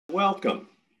Welcome,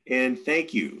 and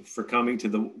thank you for coming to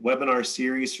the webinar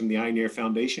series from the Eye and Ear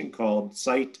Foundation called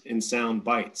Sight and Sound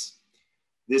Bites.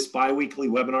 This bi-weekly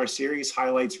webinar series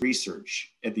highlights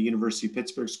research at the University of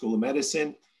Pittsburgh School of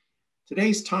Medicine.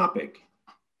 Today's topic,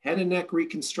 head and neck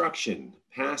reconstruction,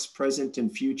 past, present,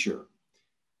 and future.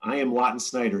 I am Lawton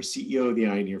Snyder, CEO of the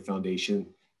Eye and Ear Foundation.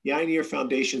 The Eye and Ear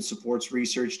Foundation supports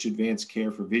research to advance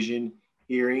care for vision,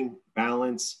 hearing,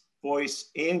 balance, voice,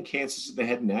 and cancers of the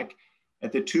head and neck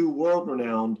at the two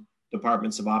world-renowned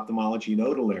Departments of Ophthalmology and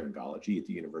Otolaryngology at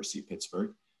the University of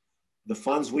Pittsburgh. The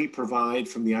funds we provide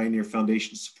from the Eye and Ear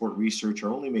Foundation to support research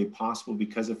are only made possible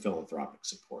because of philanthropic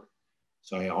support.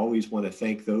 So I always want to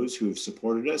thank those who have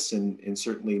supported us and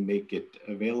certainly make it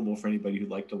available for anybody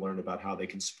who'd like to learn about how they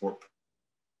can support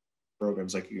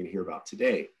programs like you're going to hear about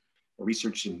today, or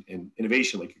research and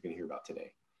innovation like you're going to hear about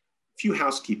today. A few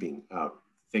housekeeping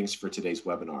things for today's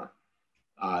webinar.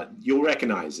 You'll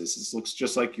recognize this. This looks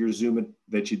just like your Zoom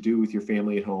that you do with your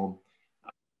family at home.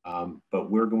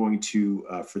 But we're going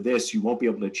to, for this, you won't be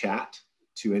able to chat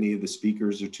to any of the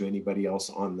speakers or to anybody else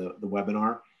on the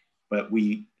webinar. But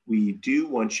we do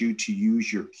want you to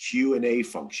use your Q&A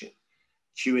function.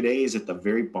 Q&A is at the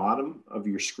very bottom of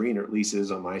your screen, or at least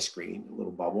is on my screen, a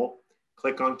little bubble.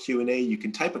 Click on Q&A. You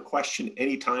can type a question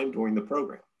anytime during the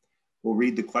program. We'll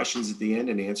read the questions at the end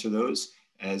and answer those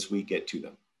as we get to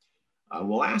them.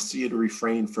 We'll ask you to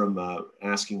refrain from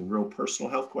asking real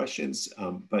personal health questions,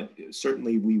 but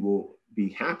certainly we will be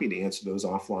happy to answer those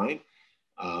offline.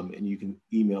 And you can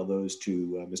email those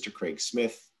to Mr. Craig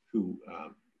Smith, who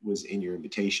was in your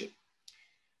invitation.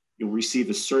 You'll receive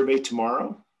a survey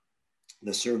tomorrow.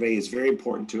 The survey is very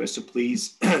important to us, so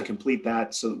please complete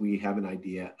that so that we have an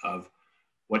idea of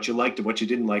what you liked and what you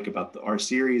didn't like about our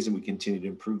series, and we continue to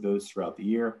improve those throughout the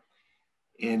year.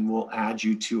 And we'll add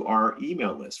you to our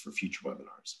email list for future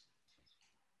webinars.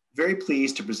 Very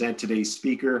pleased to present today's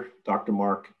speaker, Dr.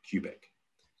 Mark Kubik.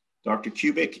 Dr.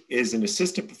 Kubik is an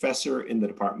assistant professor in the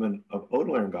Department of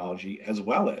Otolaryngology as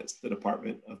well as the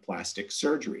Department of Plastic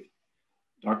Surgery.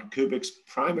 Dr. Kubik's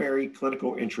primary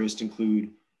clinical interests include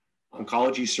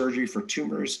oncology surgery for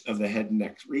tumors of the head and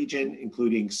neck region,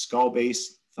 including skull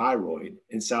base, thyroid,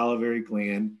 and salivary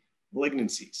gland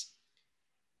malignancies.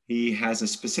 He has a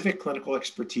specific clinical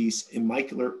expertise in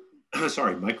microvascular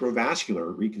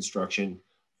reconstruction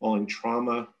following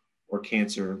trauma or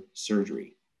cancer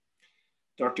surgery.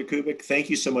 Dr. Kubik, thank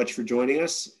you so much for joining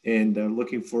us, and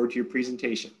looking forward to your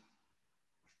presentation.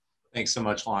 Thanks so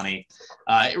much, Lonnie.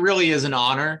 It really is an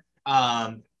honor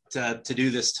to do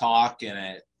this talk,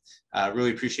 and I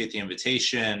really appreciate the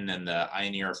invitation and the Eye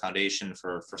and Ear Foundation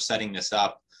for setting this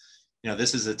up. You know,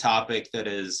 this is a topic that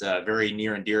is very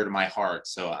near and dear to my heart.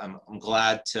 So I'm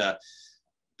glad to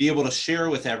be able to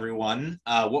share with everyone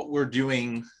what we're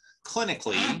doing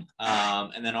clinically,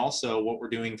 and then also what we're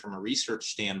doing from a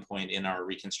research standpoint in our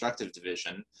reconstructive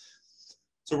division.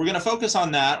 So we're going to focus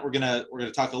on that. We're going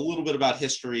to talk a little bit about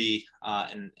history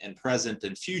and present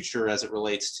and future as it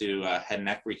relates to head and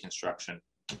neck reconstruction.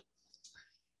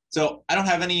 So I don't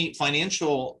have any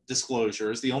financial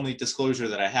disclosures. The only disclosure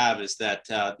that I have is that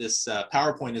this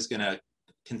PowerPoint is going to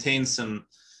contain some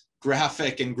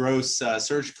graphic and gross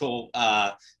surgical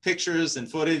pictures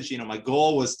and footage. You know, my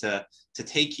goal was to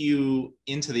take you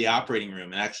into the operating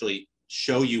room and actually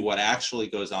show you what actually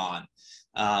goes on.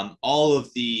 All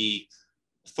of the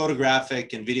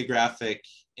photographic and videographic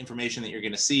information that you're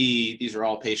going to see, these are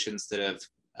all patients that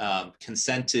have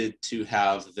consented to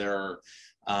have their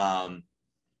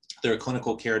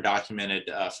clinical care documented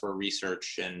for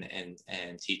research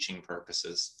and teaching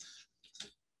purposes.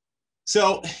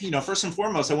 So, you know, first and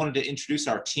foremost, I wanted to introduce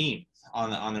our team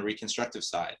on the reconstructive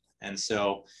side. And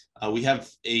so we have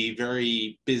a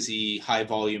very busy, high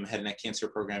volume head and neck cancer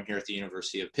program here at the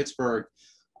University of Pittsburgh.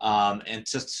 And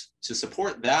just to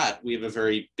support that, we have a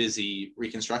very busy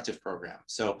reconstructive program.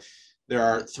 So there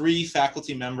are 3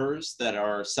 faculty members that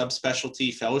are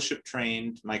subspecialty fellowship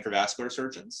trained microvascular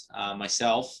surgeons.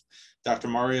 Myself, Dr.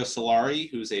 Mario Solari,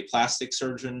 who's a plastic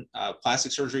surgery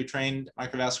trained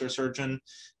microvascular surgeon.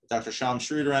 Dr. Sham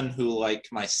Sridharan, who like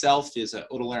myself is an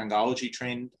otolaryngology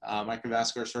trained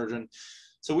microvascular surgeon.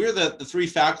 So we're the 3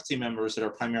 faculty members that are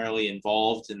primarily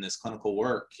involved in this clinical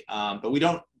work, but we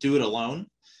don't do it alone.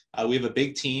 We have a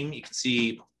big team. You can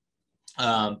see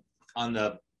on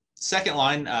the second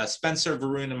line, Spencer,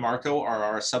 Varun, and Marco are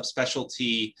our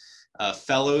subspecialty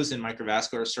fellows in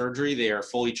microvascular surgery. They are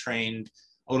fully trained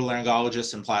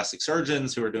otolaryngologists and plastic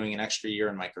surgeons who are doing an extra year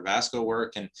in microvascular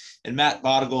work. And Matt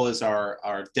Bodigal is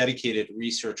our dedicated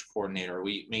research coordinator.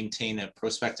 We maintain a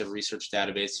prospective research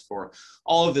database for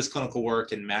all of this clinical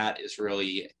work, and Matt is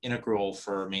really integral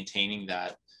for maintaining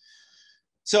that.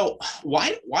 So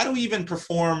why do we even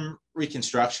perform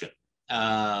reconstruction?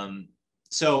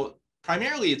 So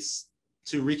primarily it's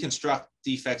to reconstruct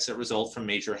defects that result from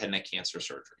major head and neck cancer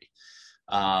surgery.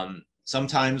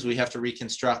 Sometimes we have to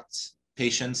reconstruct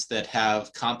patients that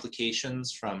have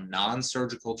complications from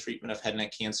non-surgical treatment of head and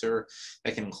neck cancer.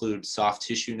 That can include soft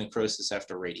tissue necrosis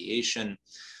after radiation.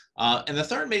 And the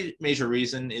third major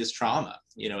reason is trauma.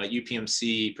 You know, at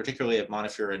UPMC, particularly at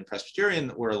Montefiore and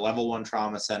Presbyterian, we're a level 1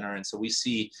 trauma center. And so we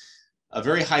see a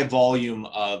very high volume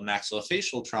of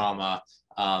maxillofacial trauma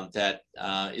that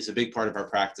is a big part of our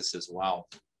practice as well.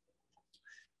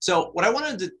 So what I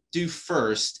wanted to do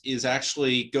first is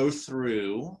actually go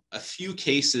through a few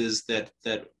cases that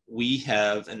we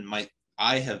have and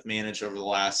I have managed over the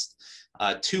last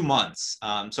 2 months.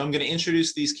 So I'm going to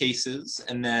introduce these cases,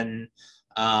 and then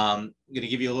I'm going to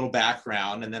give you a little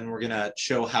background, and then we're going to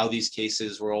show how these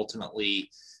cases were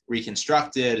ultimately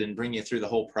reconstructed and bring you through the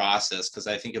whole process, because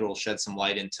I think it will shed some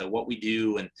light into what we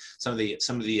do and some of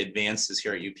the advances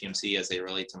here at UPMC as they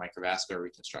relate to microvascular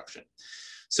reconstruction.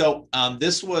 So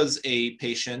this was a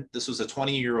patient, this was a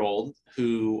 20-year-old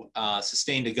who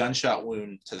sustained a gunshot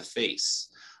wound to the face,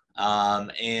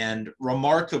 and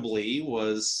remarkably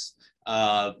was,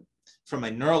 from a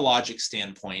neurologic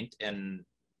standpoint and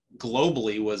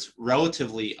globally, was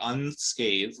relatively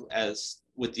unscathed, as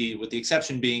with the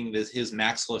exception being his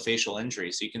maxillofacial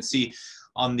injury. So you can see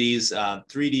on these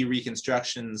 3D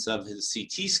reconstructions of his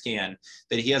CT scan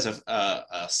that he has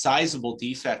a sizable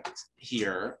defect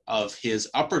here of his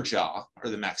upper jaw, or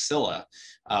the maxilla,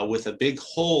 with a big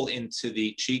hole into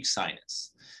the cheek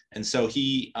sinus. And so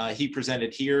he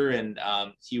presented here, and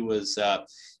he was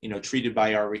treated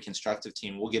by our reconstructive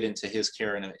team. We'll get into his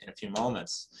care in a few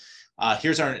moments.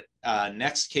 Here's our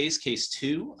next case, case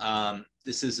 2.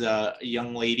 This is a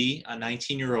young lady, a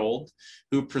 19-year-old,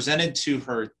 who presented to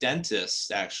her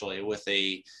dentist actually with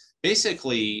a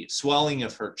basically swelling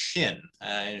of her chin.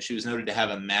 And she was noted to have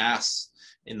a mass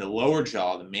in the lower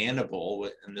jaw, the mandible,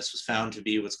 and this was found to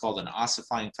be what's called an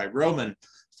ossifying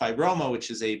fibroma,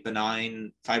 which is a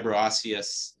benign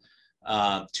fibroosseous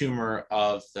tumor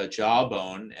of the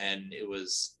jawbone, and it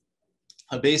was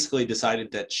basically decided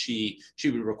that she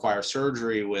would require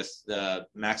surgery with the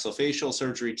maxillofacial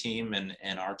surgery team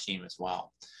and our team as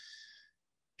well.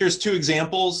 Here's 2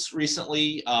 examples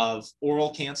recently of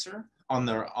oral cancer. On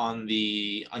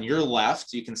your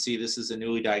left, you can see this is a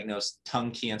newly diagnosed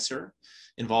tongue cancer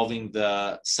involving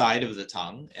the side of the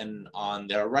tongue, and on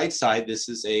the right side, this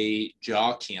is a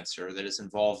jaw cancer that is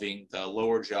involving the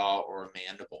lower jaw or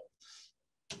mandible.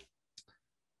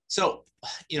 So,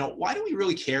 why do we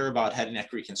really care about head and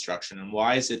neck reconstruction, and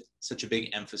why is it such a big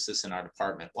emphasis in our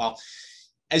department? Well,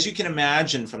 as you can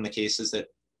imagine from the cases that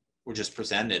were just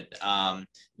presented,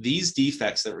 these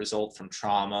defects that result from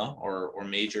trauma or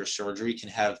major surgery can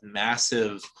have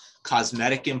massive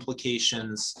cosmetic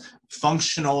implications,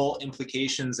 functional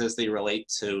implications as they relate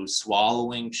to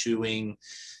swallowing, chewing,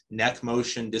 neck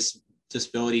motion,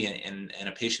 disability in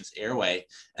a patient's airway,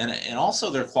 and also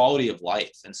their quality of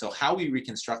life. And so how we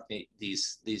reconstruct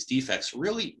these defects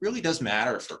really does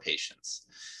matter for patients.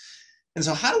 And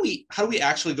so how do we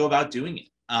actually go about doing it?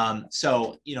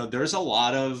 So there's a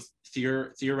lot of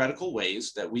theoretical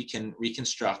ways that we can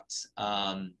reconstruct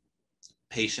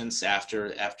patients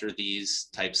after these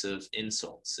types of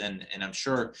insults, and I'm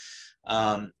sure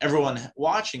everyone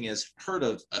watching has heard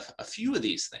of a few of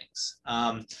these things.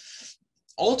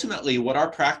 Ultimately, what our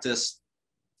practice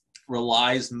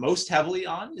relies most heavily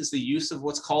on is the use of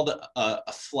what's called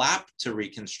a flap to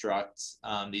reconstruct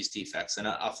these defects. And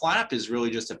a flap is really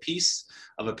just a piece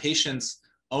of a patient's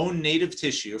own native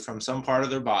tissue from some part of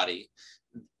their body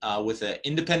with an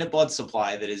independent blood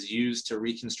supply that is used to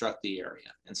reconstruct the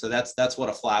area. And so that's what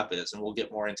a flap is, and we'll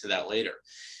get more into that later.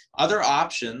 Other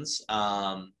options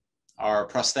are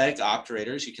prosthetic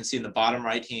obturators. You can see in the bottom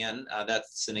right hand,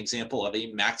 that's an example of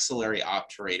a maxillary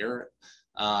obturator.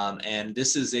 And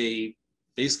this is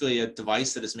basically a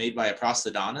device that is made by a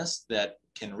prosthodontist that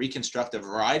can reconstruct a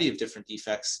variety of different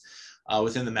defects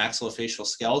within the maxillofacial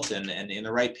skeleton. And in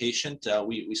the right patient,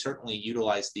 we certainly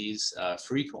utilize these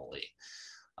frequently.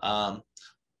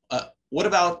 What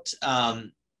about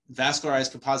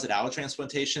vascularized composite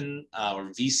allotransplantation, or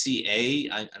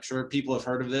VCA? I'm sure people have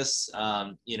heard of this,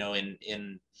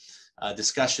 in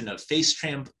discussion of face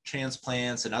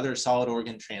transplants and other solid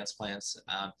organ transplants.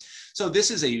 So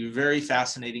this is a very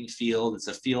fascinating field. It's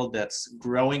a field that's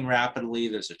growing rapidly.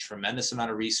 There's a tremendous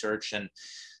amount of research, and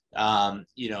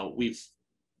we've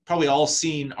probably all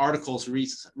seen articles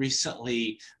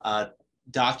recently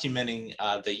documenting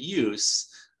the use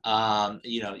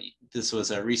You know, this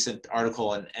was a recent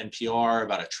article in NPR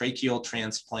about a tracheal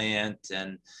transplant,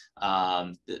 and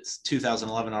this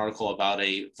 2011 article about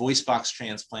a voice box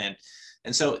transplant.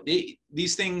 And so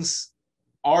these things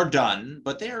are done,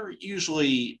 but they're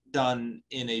usually done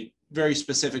in a very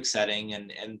specific setting.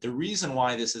 And the reason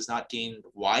why this has not gained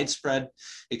widespread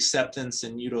acceptance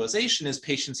and utilization is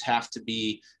patients have to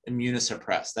be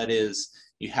immunosuppressed. That is,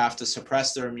 you have to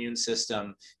suppress their immune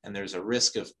system, and there's a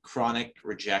risk of chronic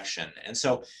rejection. And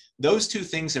so those two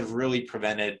things have really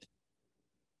prevented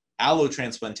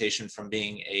allotransplantation from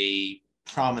being a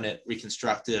prominent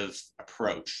reconstructive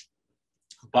approach.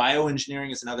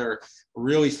 Bioengineering is another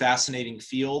really fascinating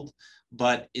field,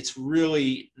 but it's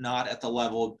really not at the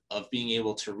level of being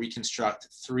able to reconstruct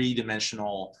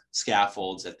three-dimensional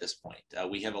scaffolds at this point.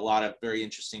 We have a lot of very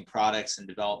interesting products and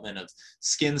development of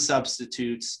skin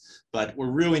substitutes, but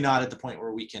we're really not at the point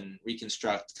where we can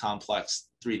reconstruct complex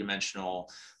three-dimensional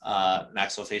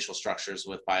maxillofacial structures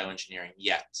with bioengineering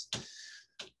yet.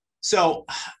 So,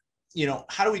 you know,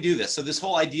 how do we do this? So this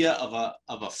whole idea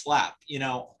of a flap, you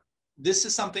know, this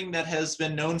is something that has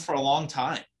been known for a long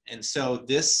time. And so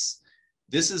this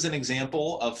is an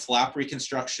example of flap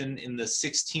reconstruction in the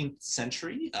 16th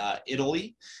century,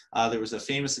 Italy. There was a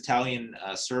famous Italian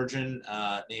surgeon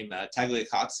named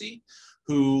Tagliacozzi,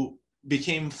 who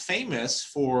became famous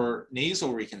for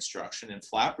nasal reconstruction and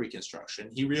flap reconstruction.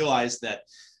 He realized that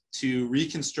to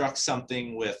reconstruct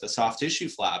something with a soft tissue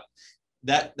flap,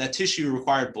 that tissue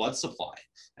required blood supply.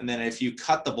 And then if you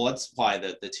cut the blood supply,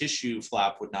 the tissue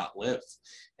flap would not live.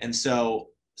 And so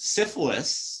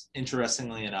syphilis,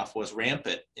 interestingly enough, was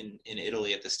rampant in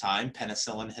Italy at this time.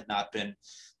 Penicillin had not been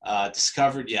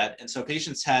discovered yet. And so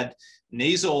patients had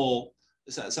nasal,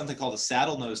 something called a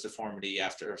saddle nose deformity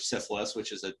after syphilis,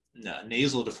 which is a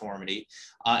nasal deformity.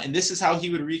 And this is how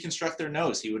he would reconstruct their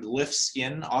nose. He would lift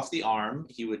skin off the arm.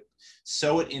 He would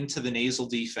sew it into the nasal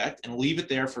defect and leave it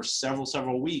there for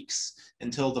several weeks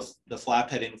until the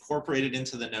flap had incorporated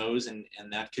into the nose, and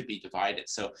that could be divided.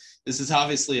 So this is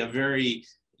obviously a very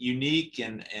unique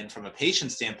and from a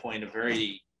patient standpoint, a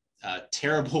very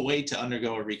terrible way to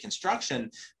undergo a reconstruction.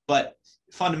 But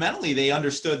fundamentally, they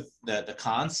understood the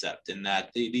concept, and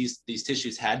that these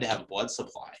tissues had to have a blood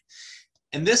supply.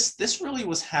 And this really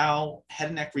was how head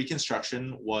and neck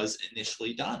reconstruction was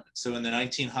initially done. So in the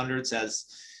 1900s, as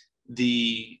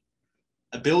the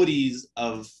abilities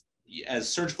as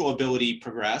surgical ability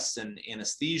progressed and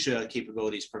anesthesia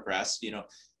capabilities progressed, you know,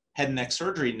 head and neck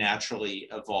surgery naturally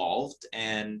evolved,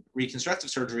 and reconstructive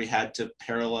surgery had to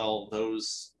parallel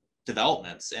those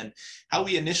developments. And how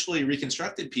we initially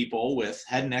reconstructed people with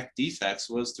head and neck defects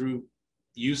was through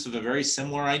use of a very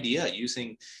similar idea,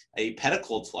 using a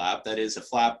pedicled flap, that is a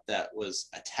flap that was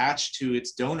attached to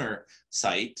its donor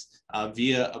site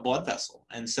via a blood vessel.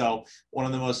 And so one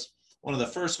of the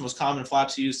first most common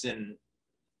flaps used in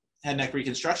head and neck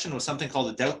reconstruction was something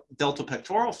called the delta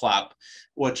pectoral flap,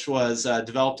 which was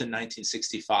developed in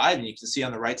 1965. And you can see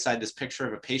on the right side this picture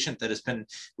of a patient that has been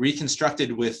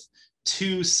reconstructed with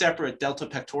two separate delta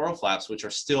pectoral flaps, which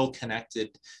are still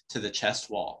connected to the chest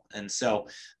wall. And so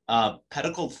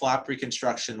pedicled flap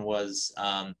reconstruction was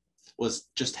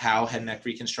just how head and neck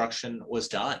reconstruction was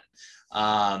done.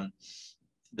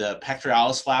 The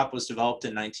pectoralis flap was developed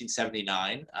in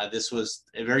 1979. This was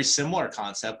a very similar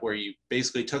concept where you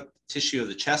basically took tissue of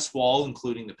the chest wall,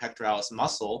 including the pectoralis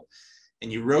muscle, and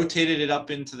you rotated it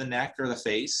up into the neck or the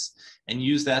face and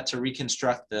used that to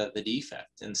reconstruct the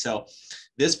defect. And so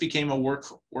this became a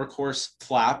workhorse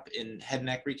flap in head and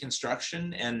neck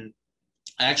reconstruction, and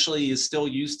actually is still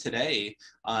used today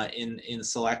in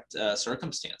select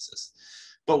circumstances.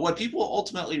 But what people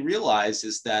ultimately realize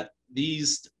is that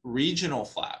these regional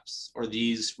flaps, or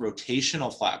these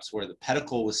rotational flaps where the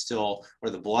pedicle was still, or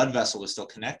the blood vessel was still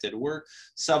connected, were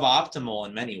suboptimal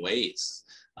in many ways.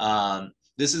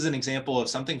 This is an example of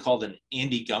something called an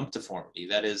Andy Gump deformity.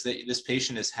 That is, this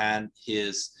patient has had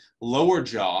his lower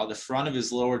jaw, the front of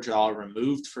his lower jaw,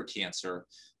 removed for cancer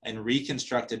and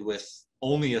reconstructed with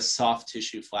only a soft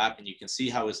tissue flap. And you can see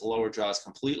how his lower jaw is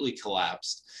completely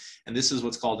collapsed. And this is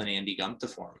what's called an Andy Gump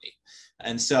deformity.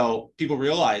 And so people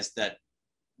realized that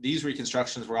these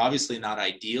reconstructions were obviously not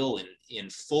ideal in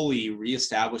fully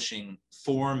reestablishing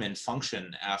form and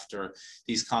function after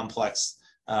these complex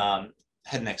head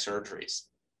and neck surgeries.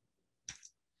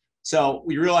 So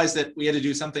we realized that we had to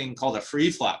do something called a free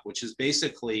flap, which is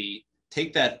basically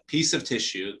take that piece of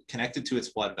tissue connected to its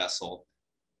blood vessel,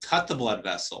 cut the blood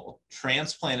vessel,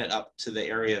 transplant it up to the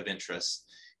area of interest,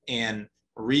 and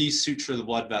re-suture the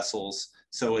blood vessels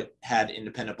so it had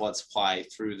independent blood supply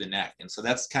through the neck. And so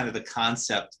that's kind of the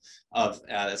concept of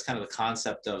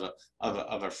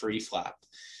a free flap.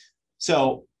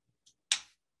 So,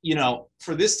 you know,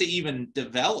 for this to even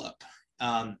develop,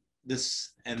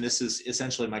 this is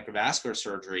essentially microvascular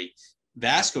surgery.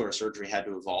 Vascular surgery had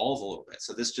to evolve a little bit.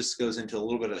 So this just goes into a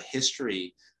little bit of the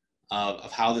history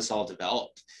of how this all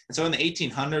developed. And so in the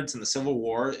 1800s and the Civil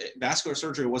War, vascular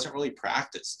surgery wasn't really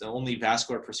practiced. The only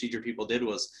vascular procedure people did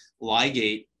was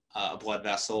ligate a blood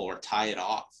vessel or tie it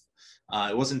off.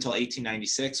 It wasn't until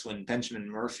 1896 when Benjamin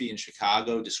Murphy in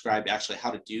Chicago described actually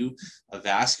how to do a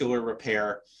vascular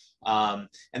repair. And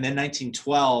then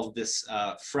 1912, this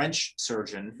French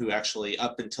surgeon, who actually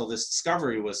up until this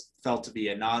discovery was felt to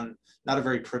be not a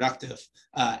very productive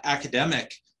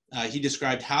academic, he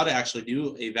described how to actually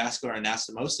do a vascular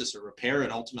anastomosis or repair,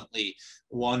 and ultimately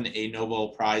won a Nobel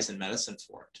Prize in medicine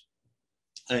for it.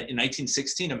 In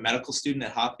 1916, a medical student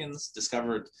at Hopkins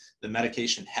discovered the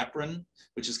medication heparin,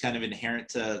 which is kind of inherent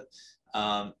to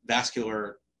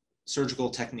vascular surgical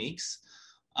techniques.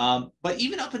 But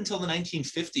even up until the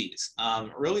 1950s,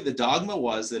 really the dogma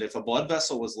was that if a blood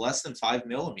vessel was less than 5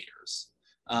 millimeters,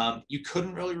 you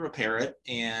couldn't really repair it.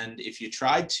 And if you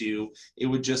tried to, it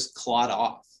would just clot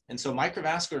off. And so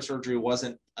microvascular surgery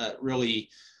wasn't really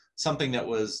something that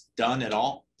was done at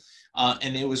all.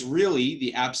 And it was really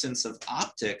the absence of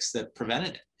optics that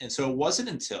prevented it. And so it wasn't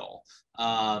until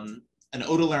an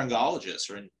otolaryngologist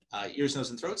or an ears, nose,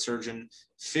 and throat surgeon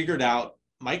figured out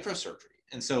microsurgery.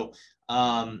 And so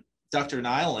Dr.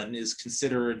 Nyland is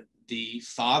considered the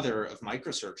father of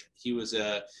microsurgery. He was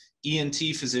a ENT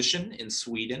physician in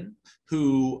Sweden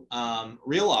who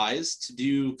realized to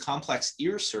do complex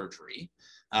ear surgery,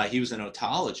 he was an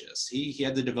otologist. He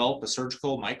had to develop a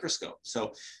surgical microscope.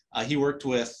 So he worked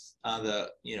with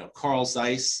Carl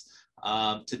Zeiss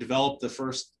to develop the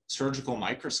first surgical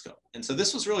microscope. And so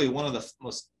this was really one of the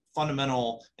most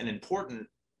fundamental and important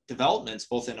developments,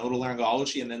 both in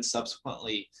otolaryngology and then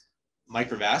subsequently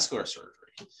microvascular surgery.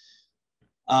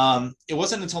 It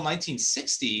wasn't until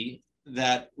 1960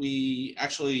 that we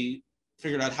actually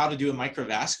figured out how to do a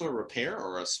microvascular repair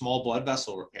or a small blood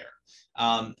vessel repair.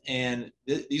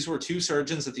 These were two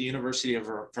surgeons at the University of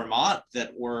Vermont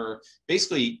that were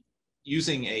basically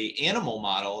using an animal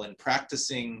model and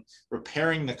practicing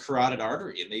repairing the carotid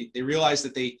artery. And they realized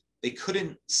that they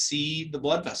couldn't see the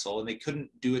blood vessel and they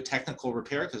couldn't do a technical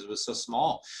repair because it was so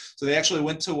small. So they actually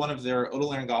went to one of their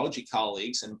otolaryngology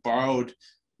colleagues and borrowed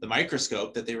the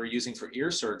microscope that they were using for ear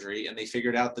surgery, and they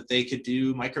figured out that they could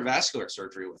do microvascular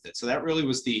surgery with it. So that really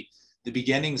was the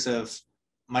beginnings of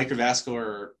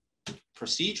microvascular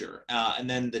procedure, and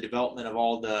then the development of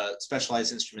all the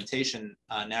specialized instrumentation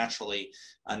naturally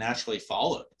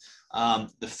followed.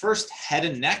 The first head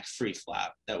and neck free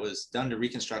flap that was done to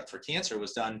reconstruct for cancer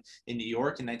was done in New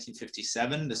York in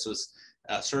 1957. This was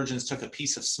surgeons took a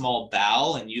piece of small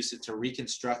bowel and used it to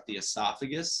reconstruct the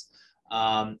esophagus,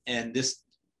 and this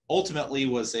ultimately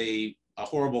was a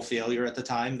horrible failure at the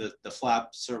time. The flap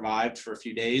survived for a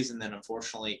few days and then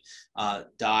unfortunately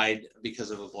died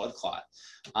because of a blood clot.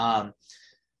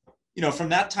 From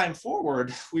that time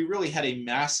forward, we really had a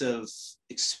massive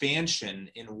expansion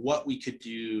in what we could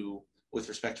do with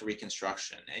respect to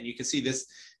reconstruction. And you can see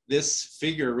this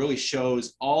figure really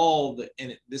shows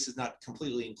this is not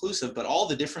completely inclusive, but all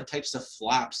the different types of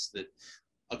flaps that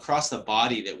across the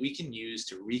body that we can use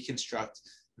to reconstruct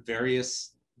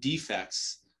various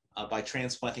defects by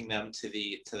transplanting them to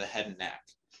the head and neck.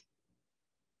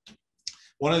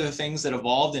 One of the things that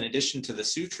evolved in addition to the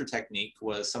suture technique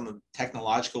was some of the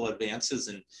technological advances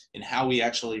in how we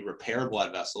actually repair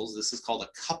blood vessels. This is called a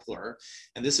coupler,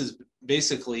 and this is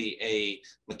basically a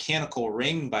mechanical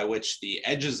ring by which the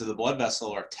edges of the blood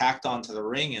vessel are tacked onto the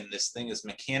ring, and this thing is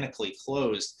mechanically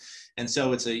closed. And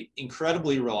so it's an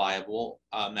incredibly reliable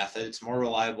method. It's more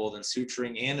reliable than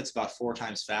suturing, and it's about 4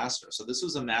 times faster. So this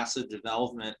was a massive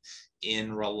development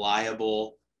in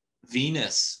reliable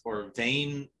venous or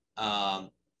vein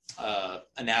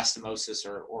anastomosis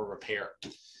or repair.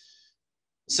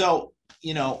 So,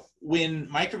 when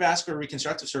microvascular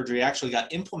reconstructive surgery actually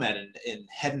got implemented in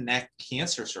head and neck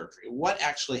cancer surgery, what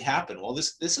actually happened? Well,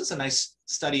 this is a nice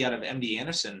study out of MD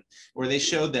Anderson where they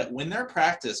showed that when their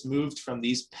practice moved from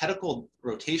these pedicled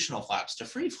rotational flaps to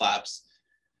free flaps,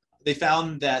 they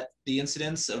found that the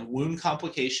incidence of wound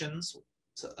complications,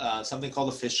 something called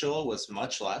a fistula, was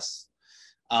much less.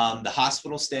 The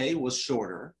hospital stay was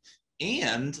shorter.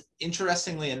 And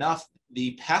interestingly enough,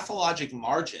 the pathologic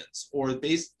margins, or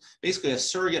basically a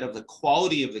surrogate of the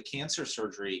quality of the cancer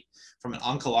surgery from an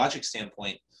oncologic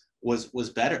standpoint, was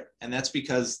better. And that's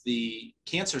because the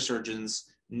cancer surgeons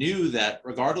knew that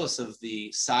regardless of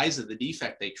the size of the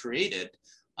defect they created,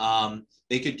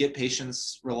 they could get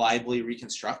patients reliably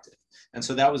reconstructed. And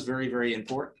so that was very, very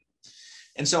important.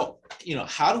 And so,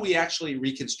 how do we actually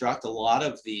reconstruct a lot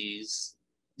of these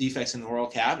defects in the oral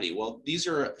cavity? Well, these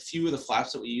are a few of the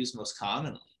flaps that we use most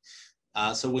commonly.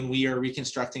 So when we are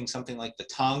reconstructing something like the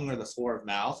tongue or the floor of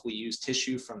mouth, we use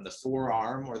tissue from the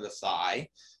forearm or the thigh.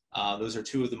 Those are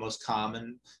two of the most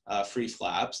common free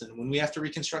flaps. And when we have to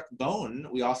reconstruct bone,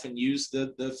 we often use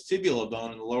the fibula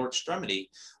bone in the lower extremity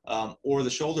or the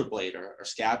shoulder blade or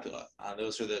scapula.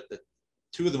 Those are the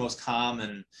two of the most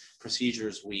common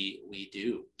procedures we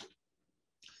do.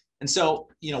 And so,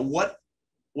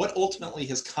 what ultimately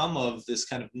has come of this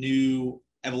kind of new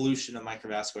evolution of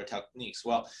microvascular techniques?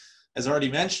 Well, as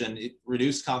already mentioned, it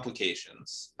reduced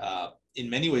complications. In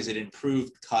many ways, it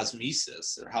improved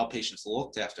cosmesis, or how patients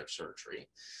looked after surgery.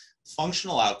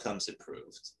 Functional outcomes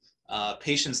improved.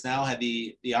 Patients now had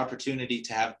the opportunity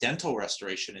to have dental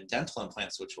restoration and dental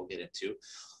implants, which we'll get into.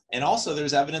 And also,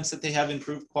 there's evidence that they have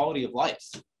improved quality of life.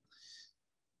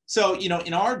 So,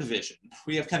 in our division,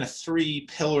 we have kind of three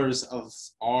pillars of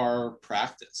our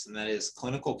practice, and that is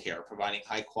clinical care, providing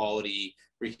high quality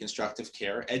reconstructive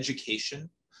care, education,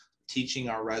 teaching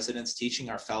our residents, teaching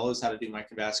our fellows how to do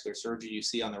microvascular surgery. You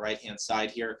see on the right-hand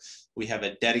side here, we have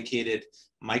a dedicated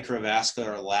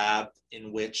microvascular lab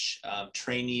in which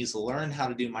trainees learn how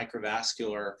to do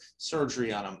microvascular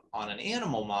surgery on an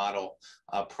animal model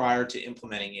prior to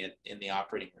implementing it in the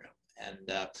operating room. And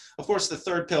of course, the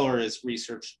third pillar is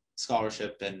research,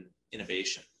 scholarship, and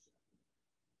innovation.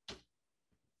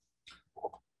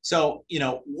 So,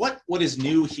 what is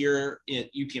new here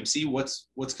at UPMC?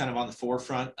 What's kind of on the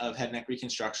forefront of head and neck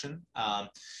reconstruction?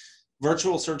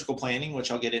 Virtual surgical planning,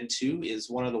 which I'll get into, is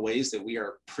one of the ways that we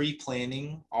are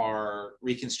pre-planning our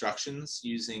reconstructions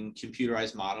using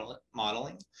computerized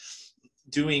modeling.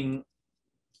 Doing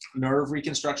nerve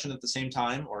reconstruction at the same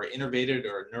time, or innervated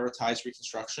or neurotized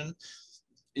reconstruction,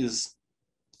 is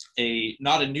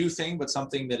not a new thing, but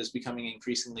something that is becoming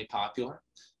increasingly popular.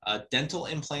 Dental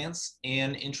implants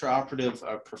and intraoperative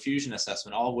perfusion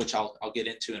assessment, all of which I'll get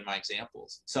into in my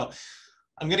examples. So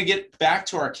I'm going to get back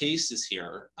to our cases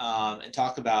here and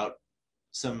talk about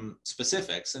some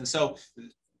specifics. And so,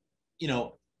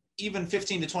 even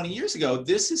 15 to 20 years ago,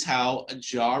 this is how a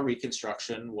jaw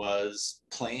reconstruction was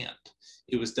planned.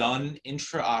 It was done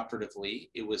intraoperatively.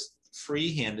 It was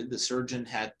free-handed. The surgeon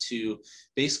had to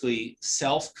basically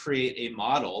self-create a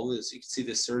model. As you can see,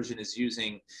 the surgeon is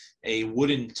using a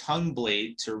wooden tongue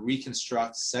blade to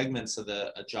reconstruct segments of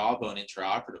a jawbone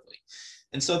intraoperatively.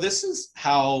 And so this is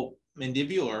how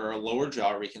mandibular or lower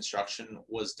jaw reconstruction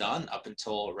was done up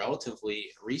until relatively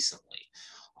recently.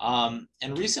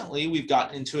 And recently, we've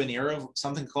gotten into an era of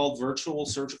something called virtual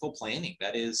surgical planning.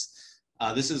 That is,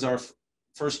 this is our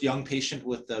first young patient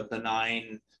with the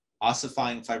benign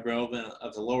ossifying fibroma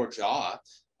of the lower jaw.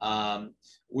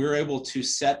 We were able to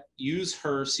use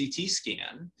her CT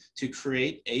scan to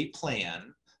create a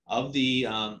plan of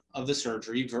the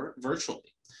surgery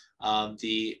virtually.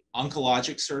 The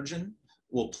oncologic surgeon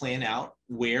will plan out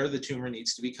where the tumor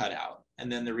needs to be cut out,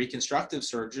 and then the reconstructive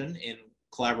surgeon, in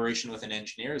collaboration with an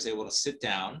engineer, is able to sit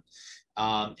down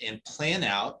and plan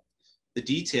out the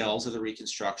details of the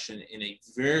reconstruction in a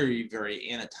very,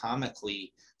 very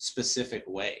anatomically specific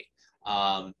way.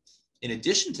 In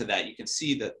addition to that, you can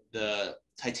see that the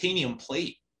titanium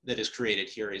plate that is created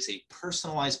here is a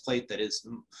personalized plate that is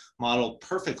modeled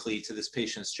perfectly to this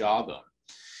patient's jawbone.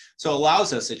 So it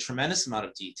allows us a tremendous amount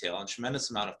of detail and tremendous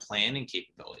amount of planning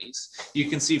capabilities. You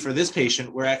can see for this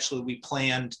patient, we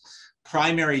planned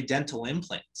primary dental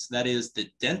implants. That is, the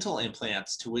dental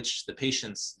implants to which the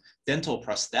patient's dental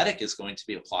prosthetic is going to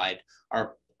be applied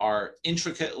are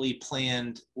intricately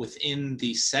planned within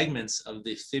the segments of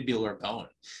the fibular bone.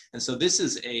 And so this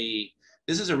is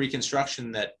a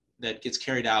reconstruction that gets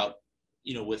carried out,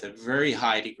 with a very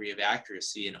high degree of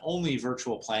accuracy, and only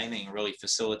virtual planning really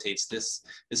facilitates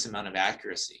this amount of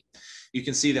accuracy. You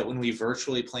can see that when we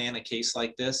virtually plan a case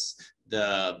like this,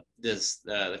 the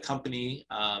company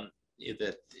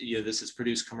that this is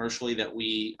produced commercially that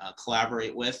we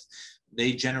collaborate with,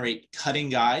 they generate cutting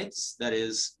guides. That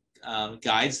is,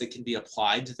 guides that can be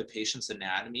applied to the patient's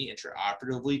anatomy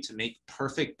intraoperatively to make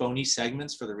perfect bony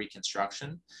segments for the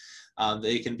reconstruction.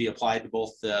 They can be applied to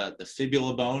both the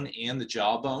fibula bone and the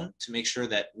jawbone to make sure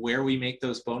that where we make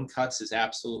those bone cuts is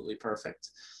absolutely perfect.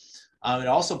 It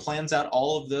also plans out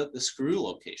all of the screw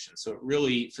locations, so it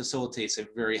really facilitates a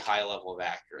very high level of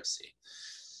accuracy.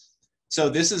 So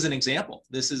this is an example.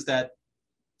 This is that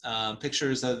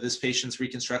pictures of this patient's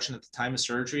reconstruction at the time of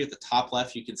surgery. At the top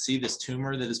left, you can see this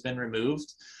tumor that has been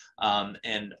removed.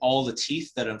 and all the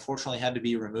teeth that unfortunately had to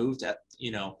be removed at,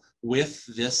 with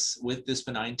this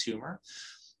benign tumor.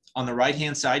 On the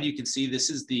right-hand side, you can see this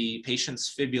is the patient's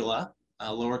fibula,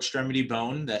 lower extremity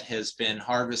bone that has been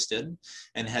harvested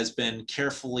and has been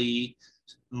carefully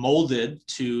molded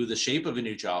to the shape of a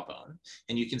new jawbone.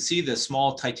 And you can see the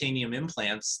small titanium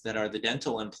implants that are the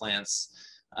dental implants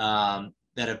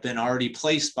that have been already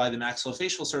placed by the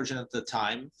maxillofacial surgeon at the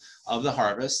time of the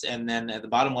harvest. And then at the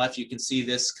bottom left, you can see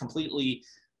this completely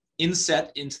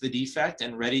inset into the defect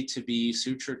and ready to be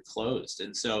sutured closed.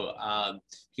 And so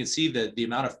you can see the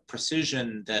amount of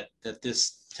precision that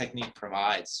this technique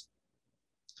provides.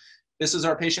 This is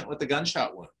our patient with the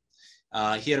gunshot wound.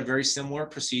 He had a very similar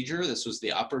procedure. This was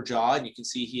the upper jaw, and you can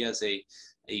see he has a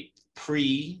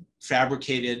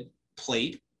pre-fabricated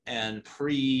plate and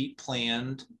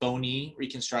pre-planned bony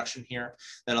reconstruction here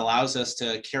that allows us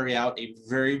to carry out a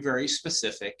very, very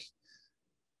specific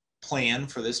plan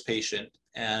for this patient.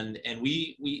 And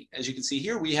we, as you can see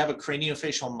here, we have a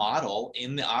craniofacial model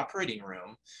in the operating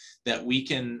room that we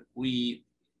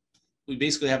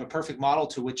basically have a perfect model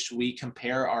to which we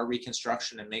compare our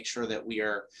reconstruction and make sure that we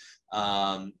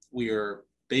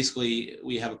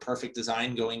have a perfect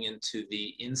design going into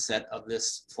the inset of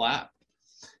this flap.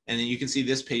 And then you can see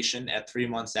this patient at 3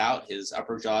 months out, his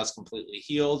upper jaw is completely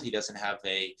healed. He doesn't have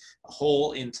a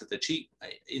hole into the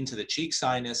cheek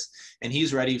sinus, and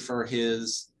he's ready for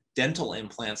his dental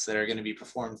implants that are going to be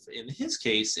performed, in his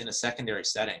case, in a secondary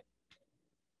setting.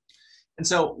 And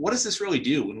so what does this really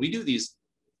do when we do these,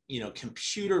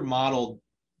 computer modeled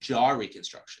jaw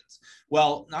reconstructions?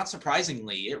 Well, not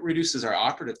surprisingly, it reduces our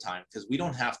operative time because we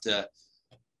don't have to,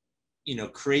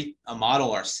 create a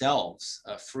model ourselves,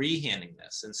 freehanding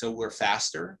this. And so we're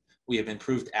faster. We have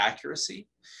improved accuracy.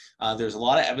 There's a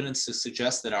lot of evidence to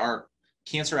suggest that our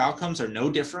cancer outcomes are no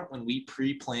different when we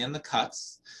pre-plan the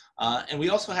cuts. And we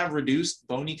also have reduced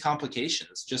bony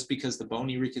complications just because the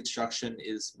bony reconstruction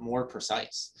is more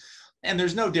precise. And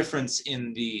there's no difference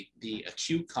in the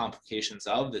acute complications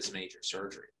of this major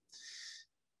surgery.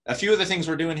 A few of the things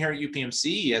we're doing here at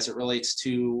UPMC as it relates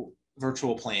to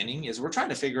virtual planning is we're trying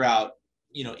to figure out,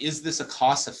 is this a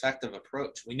cost-effective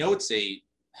approach? We know it's a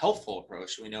helpful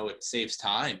approach. We know it saves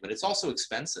time, but it's also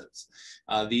expensive.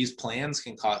 These plans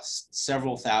can cost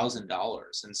several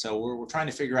 $1,000s. And so we're trying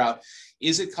to figure out,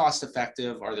 is it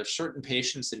cost-effective? Are there certain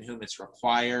patients in whom it's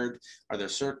required? Are there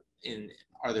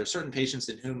certain patients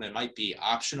in whom it might be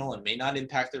optional and may not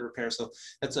impact the repair? So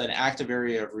that's an active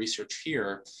area of research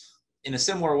here. In a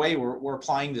similar way, we're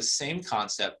applying the same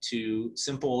concept to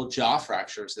simple jaw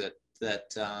fractures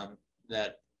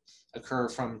that occur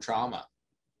from trauma.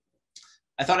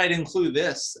 I thought I'd include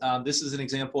this. This is an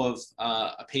example of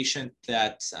a patient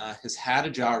that has had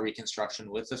a jaw reconstruction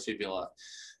with the fibula.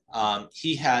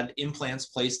 He had implants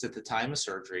placed at the time of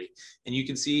surgery, and you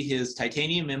can see his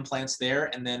titanium implants there,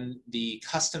 and then the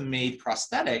custom-made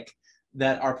prosthetic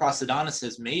that our prosthodontist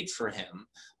has made for him,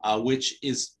 which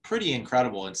is pretty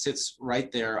incredible and sits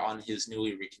right there on his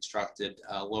newly reconstructed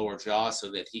lower jaw so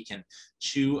that he can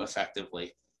chew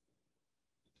effectively.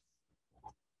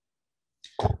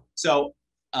 So,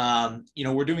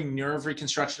 we're doing nerve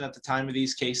reconstruction at the time of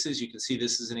these cases. You can see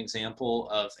this is an example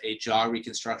of a jaw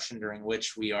reconstruction during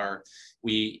which we,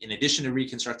 in addition to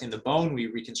reconstructing the bone, we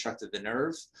reconstructed the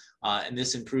nerve, and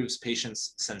this improves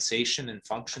patients' sensation and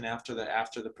function after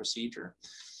the procedure.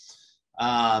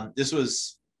 This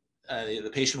was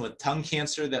the patient with tongue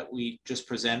cancer that we just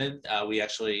presented. We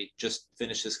actually just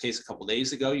finished this case a couple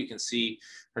days ago. You can see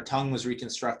her tongue was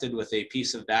reconstructed with a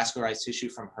piece of vascularized tissue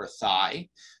from her thigh.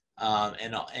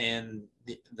 And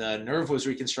the nerve was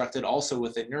reconstructed also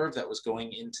with a nerve that was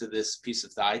going into this piece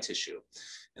of thigh tissue.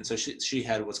 And so she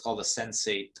had what's called a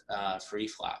sensate free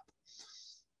flap.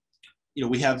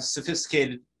 We have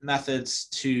sophisticated methods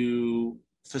to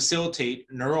facilitate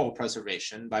neural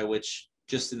preservation, by which,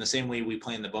 just in the same way we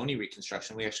plan the bony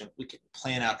reconstruction, we can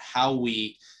plan out how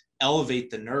we elevate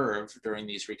the nerve during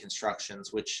these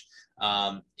reconstructions, which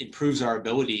improves our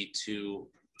ability to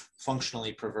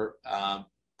functionally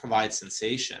provide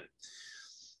sensation.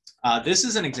 This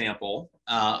is an example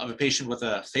of a patient with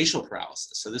a facial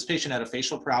paralysis. So this patient had a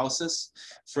facial paralysis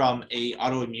from an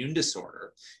autoimmune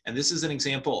disorder. And this is an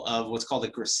example of what's called a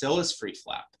gracilis free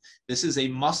flap. This is a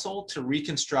muscle to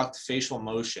reconstruct facial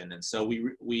motion. And so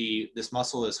this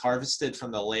muscle is harvested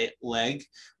from the leg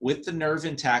with the nerve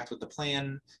intact, with the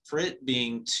plan for it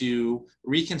being to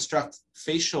reconstruct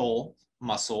facial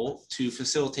muscle to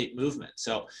facilitate movement.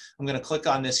 So I'm going to click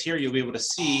on this here. You'll be able to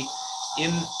see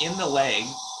in the leg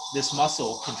this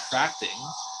muscle contracting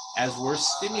as we're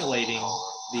stimulating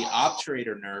the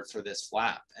obturator nerve for this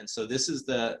flap. And so this is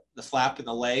the flap in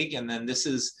the leg, and then this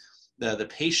is the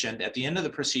patient, at the end of the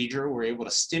procedure, we're able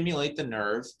to stimulate the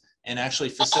nerve and actually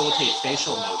facilitate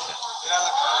facial motion.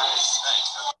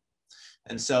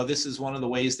 And so this is one of the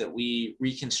ways that we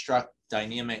reconstruct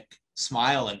dynamic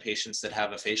smile in patients that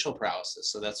have a facial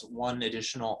paralysis. So that's one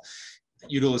additional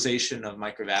utilization of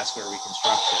microvascular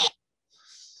reconstruction.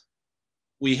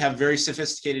 We have very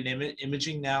sophisticated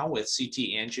imaging now with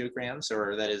CT angiograms,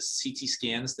 or that is CT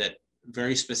scans that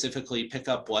very specifically pick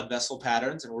up blood vessel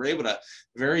patterns, and we're able to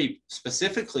very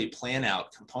specifically plan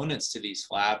out components to these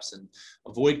flaps and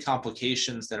avoid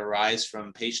complications that arise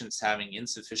from patients having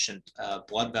insufficient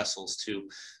blood vessels to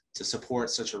support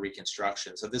such a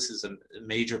reconstruction. So this is a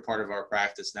major part of our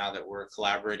practice now that we're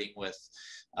collaborating with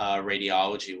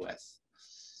radiology with.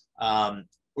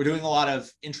 We're doing a lot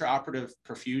of intraoperative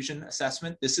perfusion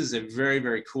assessment. This is a very,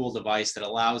 very cool device that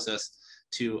allows us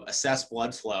to assess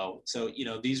blood flow. So, you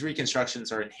know, these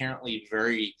reconstructions are inherently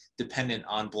very dependent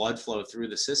on blood flow through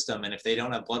the system. And if they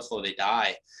don't have blood flow, they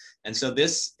die. And so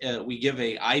this, we give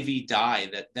a IV dye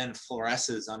that then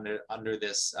fluoresces under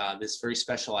this, this very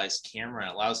specialized camera,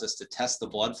 and allows us to test the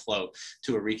blood flow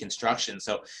to a reconstruction.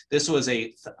 So this was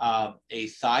a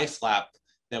thigh flap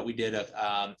that we did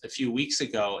a few weeks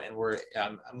ago, and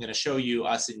I'm going to show you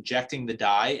us injecting the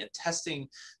dye and testing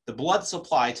the blood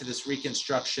supply to this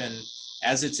reconstruction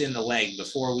as it's in the leg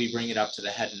before we bring it up to the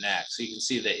head and neck. So you can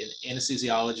see the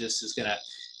anesthesiologist is going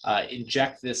to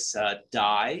inject this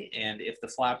dye, and if the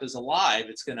flap is alive,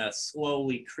 it's going to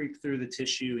slowly creep through the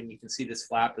tissue, and you can see this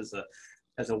flap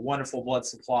has a wonderful blood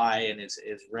supply and is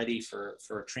ready for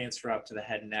transfer up to the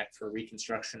head and neck for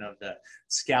reconstruction of the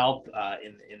scalp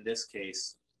in this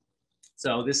case.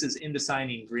 So this is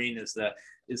indocyanine green is the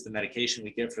medication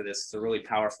we give for this. It's a really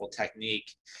powerful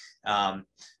technique.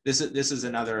 This is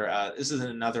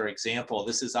another example.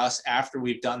 This is us after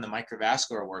we've done the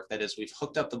microvascular work. That is, we've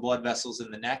hooked up the blood vessels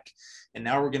in the neck, and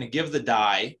now we're going to give the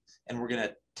dye, and we're going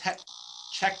to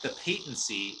check the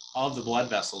patency of the blood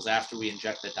vessels after we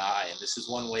inject the dye. And this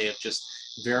is one way of just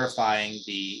verifying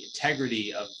the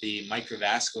integrity of the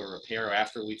microvascular repair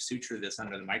after we've sutured this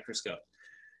under the microscope.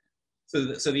 So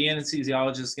the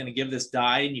anesthesiologist is going to give this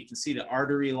dye, and you can see the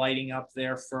artery lighting up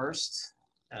there first,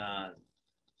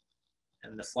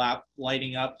 and the flap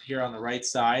lighting up here on the right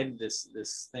side.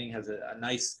 This thing has a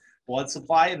nice blood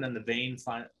supply, and then the vein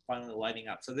finally lighting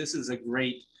up. So this is a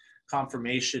great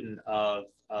confirmation of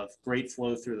great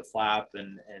flow through the flap,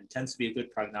 and tends to be a good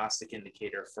prognostic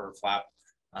indicator for flap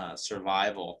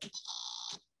survival.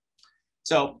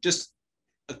 So just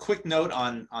a quick note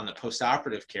on the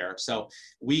postoperative care. So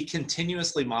we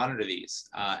continuously monitor these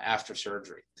after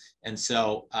surgery. And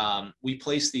so we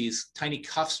place these tiny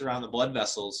cuffs around the blood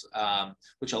vessels,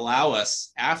 which allow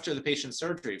us, after the patient's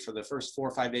surgery, for the first 4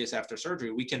 or 5 days after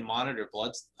surgery, we can monitor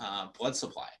blood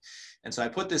supply. And so I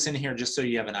put this in here just so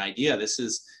you have an idea. This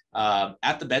is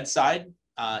at the bedside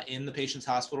in the patient's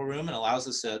hospital room, and allows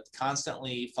us to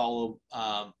constantly follow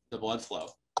the blood flow.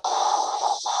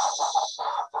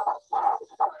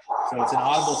 So it's an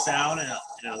audible sound, and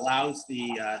it allows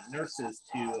the nurses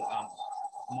to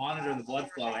monitor the blood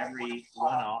flow every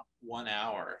 1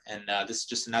 hour. And this is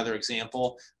just another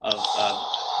example of,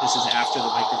 this is after the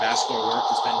microvascular work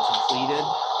has been completed.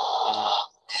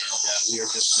 And we are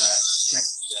just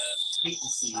checking the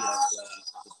patency of the blood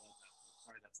vessel.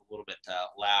 Sorry, that's a little bit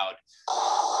loud.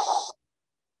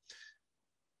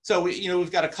 So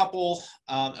we've got a couple,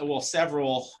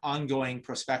 several ongoing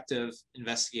prospective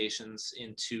investigations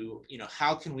into,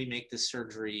 how can we make this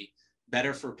surgery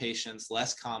better for patients,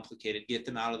 less complicated, get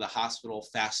them out of the hospital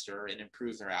faster, and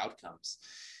improve their outcomes.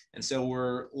 And so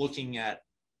we're looking at,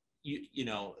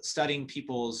 studying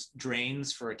people's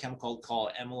drains for a chemical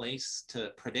called amylase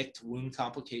to predict wound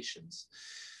complications.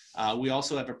 We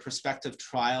also have a prospective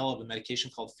trial of a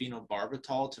medication called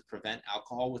phenobarbital to prevent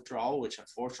alcohol withdrawal, which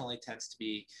unfortunately tends to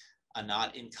be a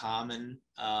not uncommon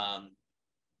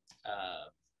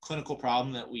clinical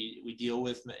problem that we deal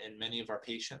with in many of our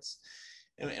patients.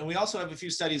 And we also have a few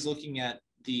studies looking at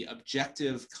the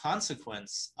objective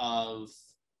consequence of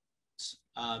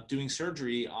doing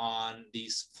surgery on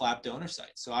these flap donor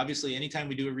sites. So obviously, anytime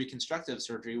we do a reconstructive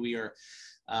surgery, we are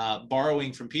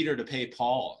borrowing from Peter to pay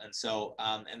Paul. And so,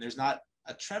 and there's not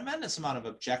a tremendous amount of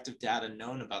objective data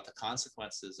known about the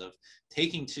consequences of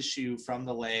taking tissue from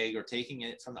the leg or taking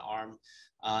it from the arm.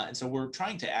 And so we're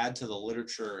trying to add to the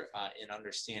literature in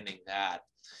understanding that.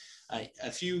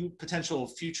 A few potential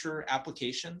future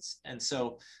applications. And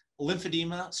so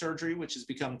lymphedema surgery, which has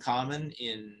become common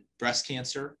in breast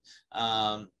cancer,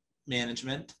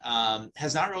 management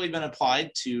has not really been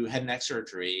applied to head and neck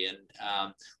surgery. And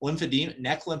lymphedema,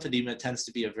 neck lymphedema tends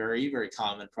to be a very, very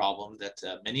common problem that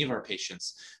many of our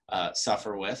patients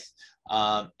suffer with.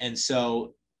 And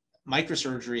so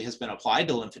microsurgery has been applied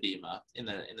to lymphedema in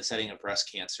the setting of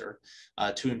breast cancer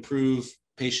to improve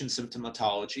patient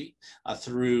symptomatology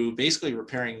through basically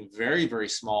repairing very, very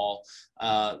small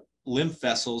lymph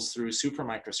vessels through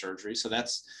supramicrosurgery. So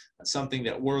that's something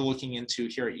that we're looking into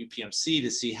here at UPMC to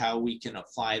see how we can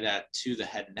apply that to the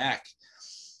head and neck.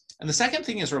 And the second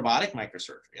thing is robotic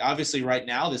microsurgery. Obviously, right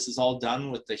now, this is all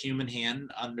done with the human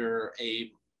hand under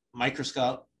a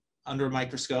microscope,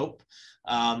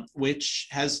 which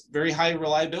has very high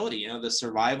reliability. You know, the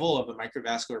survival of a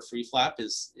microvascular free flap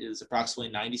is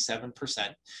approximately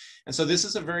 97%. And so this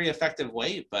is a very effective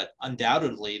way, but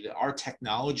undoubtedly our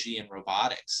technology in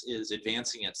robotics is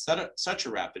advancing at such a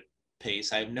rapid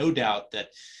pace. I have no doubt that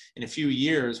in a few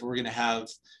years, we're going to have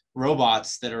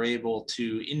robots that are able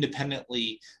to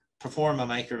independently perform a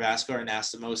microvascular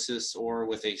anastomosis, or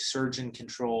with a surgeon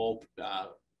control,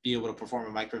 be able to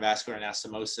perform a microvascular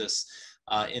anastomosis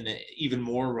in an even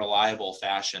more reliable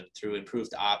fashion through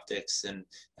improved optics and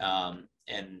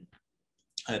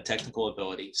technical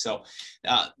ability. So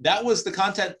that was the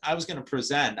content I was going to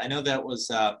present. I know that was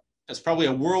it's probably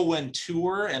a whirlwind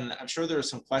tour, and I'm sure there are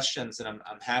some questions that I'm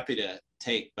happy to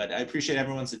take, but I appreciate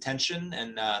everyone's attention,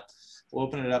 and we'll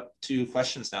open it up to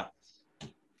questions now.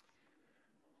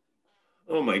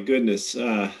 Oh my goodness,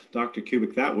 Dr.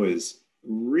 Kubik, that was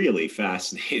really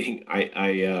fascinating.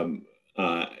 I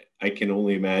can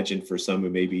only imagine for some who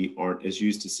maybe aren't as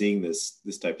used to seeing this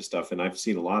type of stuff, and I've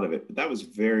seen a lot of it, but that was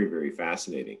very, very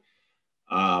fascinating.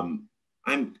 I'm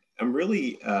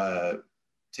really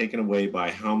taken away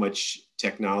by how much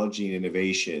technology and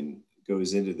innovation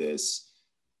goes into this.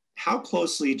 How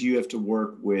closely do you have to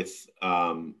work with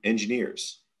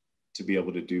engineers to be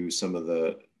able to do some of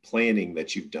the planning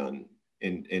that you've done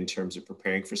in terms of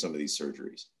preparing for some of these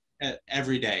surgeries?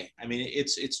 Every day. I mean,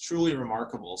 it's truly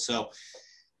remarkable. So,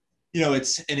 you know,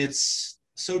 it's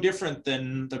so different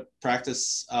than the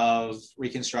practice of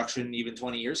reconstruction even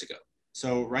 20 years ago.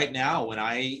 So right now, when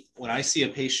I see a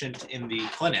patient in the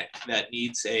clinic that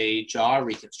needs a jaw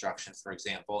reconstruction, for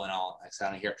example, and I'll X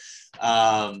out of here,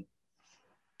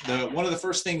 one of the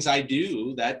first things I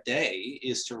do that day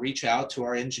is to reach out to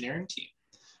our engineering team.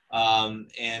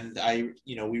 And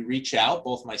we reach out,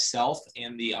 both myself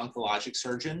and the oncologic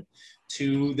surgeon,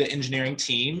 to the engineering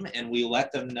team, and we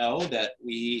let them know that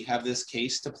we have this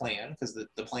case to plan, because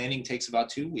the planning takes about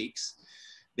 2 weeks.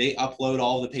 They upload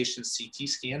all the patient's CT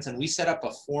scans, and we set up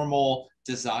a formal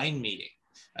design meeting,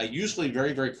 usually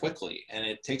very, very quickly. And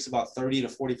it takes about 30 to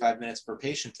 45 minutes per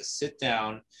patient to sit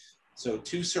down. So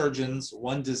 2 surgeons,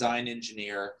 1 design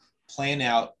engineer, plan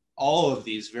out all of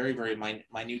these very, very minute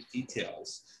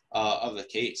details of the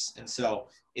case. And so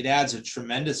it adds a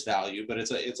tremendous value, but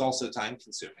it's also time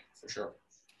consuming for sure.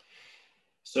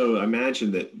 So I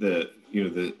imagine that the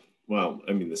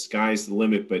sky's the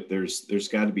limit, but there's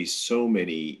got to be so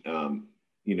many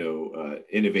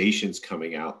innovations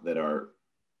coming out that are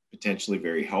potentially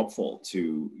very helpful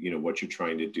to what you're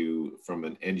trying to do from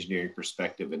an engineering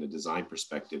perspective and a design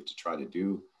perspective to try to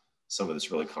do some of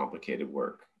this really complicated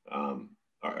work.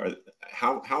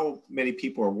 How many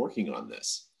people are working on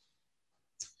this?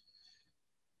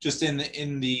 Just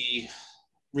in the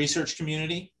research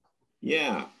community?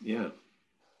 Yeah.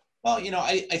 Well,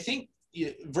 I think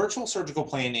virtual surgical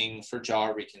planning for jaw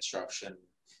reconstruction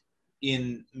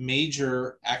in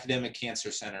major academic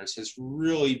cancer centers has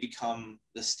really become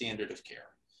the standard of care.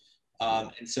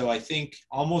 And so I think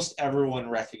almost everyone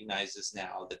recognizes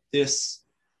now that this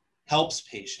helps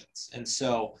patients. And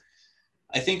so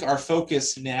I think our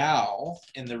focus now,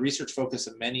 and the research focus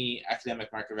of many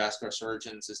academic microvascular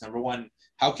surgeons, is number one,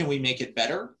 how can we make it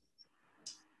better?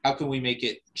 How can we make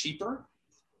it cheaper?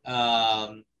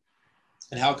 And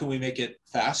how can we make it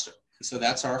faster? And so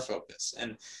that's our focus.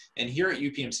 And here at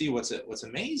UPMC, what's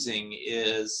amazing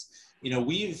is,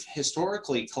 we've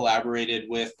historically collaborated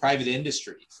with private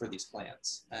industry for these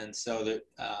plans. And so the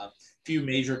few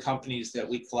major companies that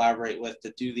we collaborate with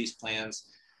to do these plans.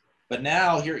 But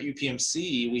now here at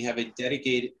UPMC, we have a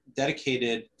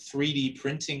dedicated 3D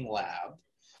printing lab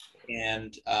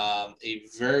and a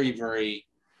very, very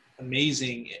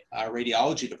amazing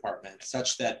radiology department,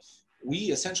 such that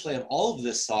we essentially have all of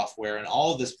this software and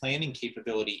all of this planning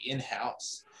capability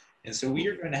in-house. And so we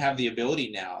are going to have the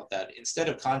ability now that instead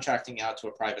of contracting out to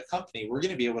a private company, we're going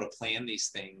to be able to plan these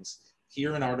things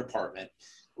here in our department,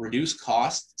 reduce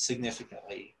costs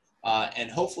significantly, and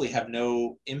hopefully have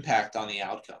no impact on the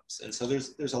outcomes. And so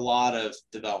there's a lot of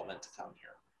development to come here.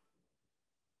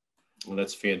 Well,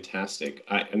 that's fantastic.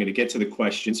 I'm going to get to the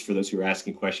questions for those who are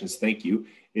asking questions. Thank you.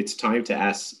 It's time to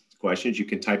ask questions. You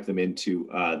can type them into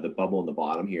the bubble in the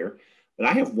bottom here. But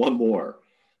I have one more.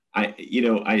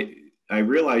 I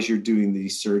realize you're doing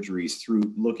these surgeries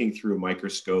through looking through a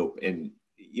microscope, and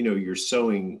you're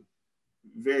sewing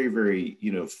very, very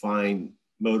fine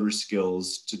motor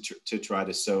skills to try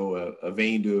to sew a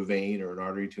vein to a vein, or an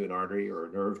artery to an artery, or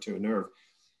a nerve to a nerve.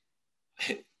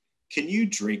 Can you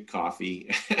drink coffee?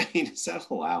 I mean, is that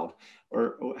allowed?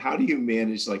 Or how do you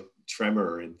manage like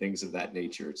tremor and things of that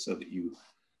nature so that you?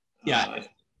 Yeah,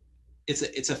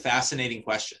 it's a fascinating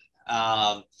question.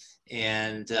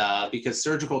 Because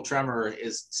surgical tremor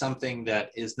is something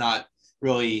that is not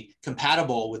really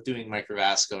compatible with doing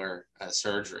microvascular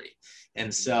surgery.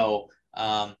 And so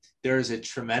there is a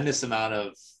tremendous amount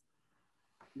of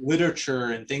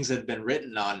literature and things that have been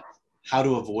written on how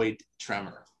to avoid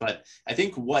tremor. But I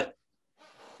think what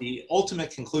the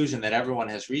ultimate conclusion that everyone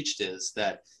has reached is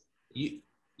that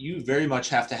you very much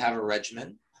have to have a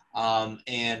regimen.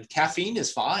 And caffeine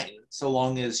is fine so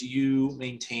long as you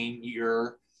maintain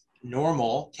your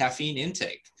normal caffeine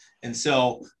intake. And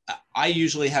so I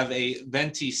usually have a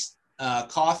venti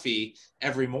coffee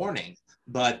every morning,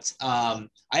 but I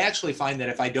actually find that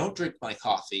if I don't drink my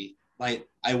coffee,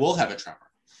 I will have a tremor.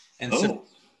 And so,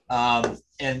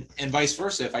 and vice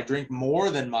versa, if I drink more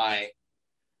than my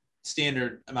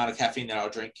standard amount of caffeine that I'll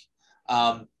drink,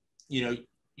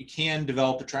 you can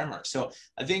develop a tremor. So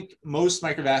I think most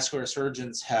microvascular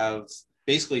surgeons have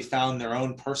basically found their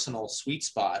own personal sweet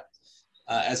spot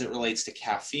as it relates to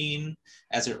caffeine,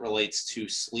 as it relates to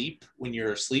sleep. When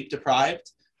you're sleep deprived,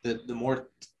 the more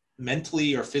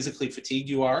mentally or physically fatigued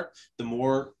you are, the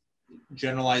more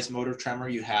generalized motor tremor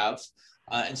you have.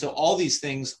 And so all these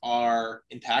things are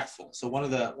impactful. So one of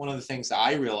the things that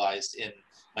I realized in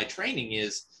my training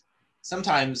is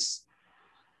sometimes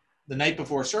the night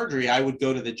before surgery, I would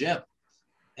go to the gym,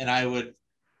 and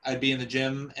I'd be in the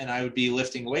gym and I would be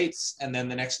lifting weights. And then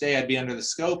the next day I'd be under the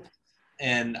scope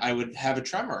and I would have a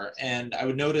tremor. And I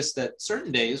would notice that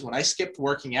certain days when I skipped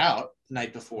working out the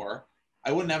night before,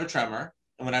 I wouldn't have a tremor.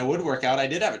 And when I would work out, I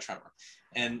did have a tremor.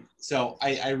 And so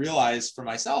I realized for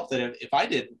myself that if I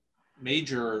did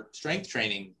major strength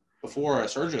training before a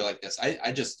surgery like this,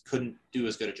 I just couldn't do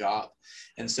as good a job.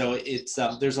 And so it's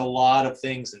there's a lot of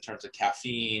things in terms of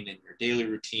caffeine and your daily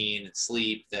routine and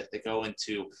sleep that go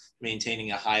into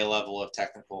maintaining a high level of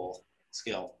technical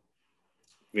skill.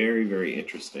 Very, very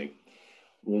interesting.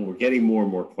 Well, we're getting more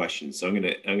and more questions, so I'm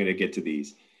gonna get to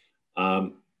these.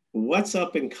 What's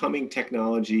up and coming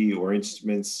technology or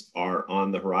instruments are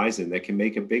on the horizon that can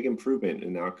make a big improvement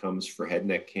in outcomes for head and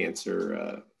neck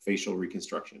cancer facial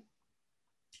reconstruction?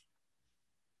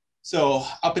 So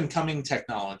up and coming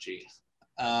technology.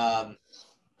 I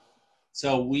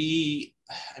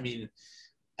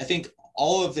think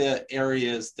all of the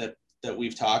areas that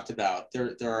we've talked about,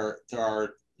 there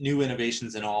are new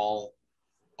innovations in all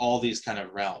these kind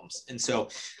of realms. And so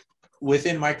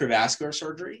within microvascular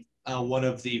surgery, one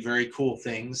of the very cool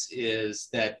things is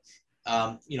that,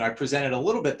 I presented a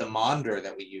little bit the monitor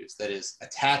that we use that is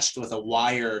attached with a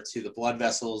wire to the blood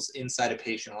vessels inside a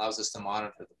patient, allows us to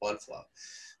monitor the blood flow.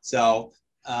 So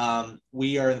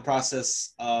we are in the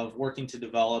process of working to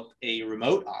develop a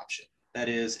remote option that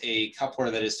is a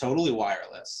coupler that is totally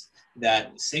wireless,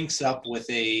 that syncs up with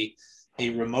a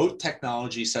remote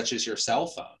technology such as your cell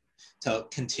phone to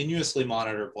continuously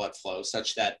monitor blood flow,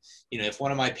 such that, if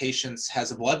one of my patients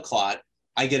has a blood clot,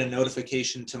 I get a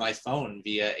notification to my phone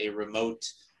via a remote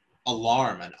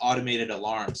alarm, an automated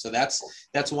alarm. So that's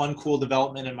one cool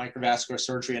development in microvascular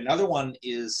surgery. Another one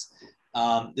is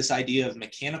this idea of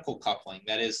mechanical coupling,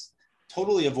 that is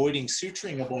totally avoiding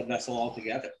suturing a blood vessel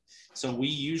altogether. So we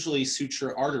usually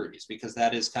suture arteries because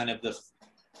that is kind of the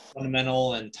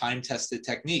fundamental and time-tested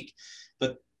technique.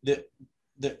 But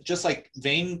just like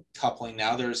vein coupling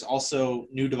now, there's also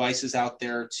new devices out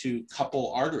there to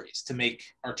couple arteries to make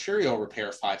arterial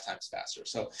repair 5 times faster.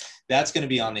 So that's going to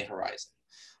be on the horizon.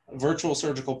 Virtual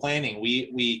surgical planning,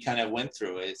 we kind of went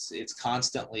through. It's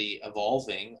constantly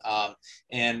evolving,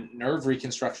 and nerve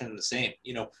reconstruction the same.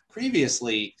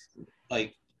 Previously,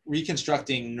 like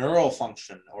reconstructing neural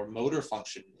function or motor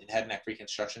function in head and neck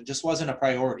reconstruction just wasn't a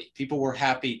priority. People were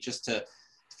happy just to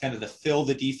kind of fill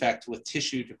the defect with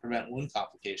tissue to prevent wound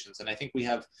complications. And I think we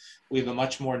have a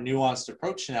much more nuanced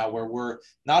approach now, where we're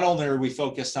not only are we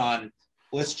focused on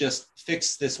let's just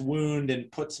fix this wound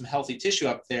and put some healthy tissue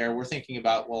up there, we're thinking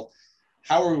about, well,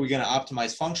 how are we going to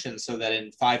optimize function so that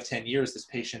in 5-10 years this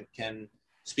patient can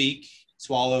speak,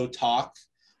 swallow, talk,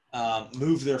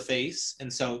 move their face.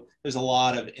 And so there's a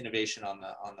lot of innovation on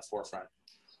the forefront.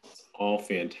 All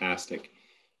fantastic.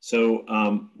 So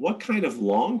what kind of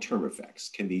long-term effects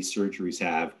can these surgeries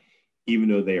have, even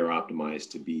though they are optimized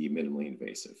to be minimally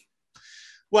invasive?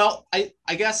 Well, I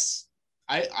guess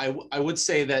I would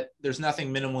say that there's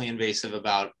nothing minimally invasive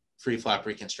about free flap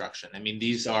reconstruction. I mean,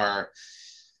 these are,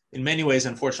 in many ways,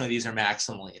 unfortunately, these are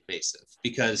maximally invasive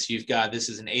because this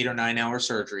is an 8 or 9 hour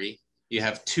surgery. You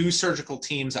have 2 surgical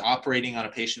teams operating on a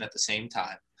patient at the same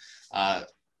time,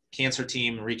 cancer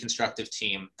team, reconstructive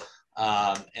team.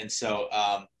 And so,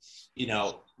 you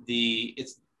know,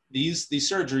 these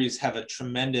surgeries have a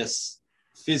tremendous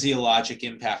physiologic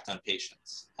impact on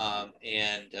patients,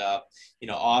 and you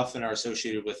know, often are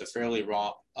associated with a fairly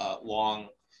long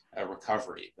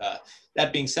recovery.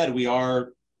 That being said, we are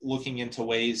looking into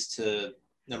ways to,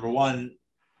 number one,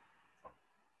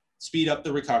 speed up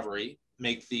the recovery,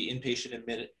 make the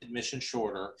inpatient admission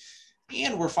shorter,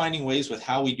 and we're finding ways with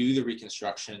how we do the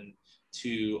reconstruction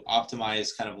to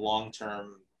optimize kind of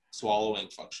long-term swallowing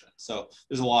function. So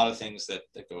there's a lot of things that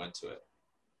go into it.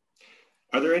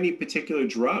 Are there any particular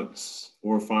drugs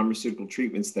or pharmaceutical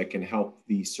treatments that can help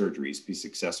these surgeries be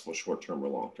successful short-term or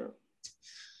long-term?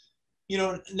 You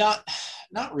know, not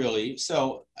really.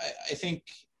 So I think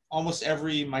almost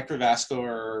every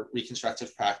microvascular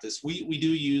reconstructive practice, we do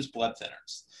use blood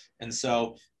thinners. And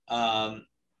so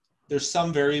there's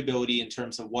some variability in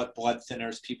terms of what blood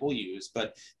thinners people use,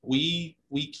 but we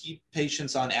keep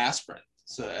patients on aspirin.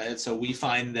 So we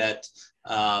find that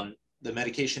the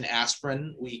medication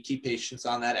aspirin, we keep patients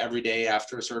on that every day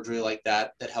after a surgery like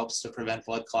that. That helps to prevent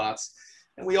blood clots.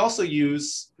 And we also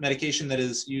use medication that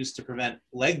is used to prevent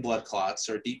leg blood clots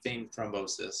or deep vein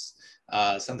thrombosis,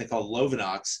 something called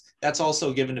Lovenox. That's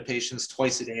also given to patients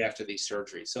twice a day after these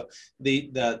surgeries. So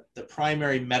the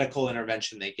primary medical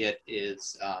intervention they get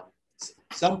is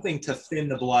something to thin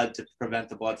the blood to prevent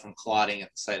the blood from clotting at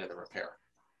the site of the repair.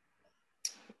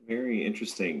 Very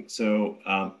interesting. So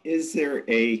is there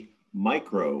a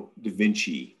micro Da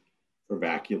Vinci for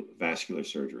vascular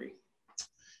surgery?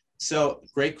 So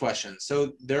great question.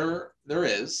 So there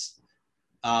is,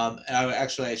 and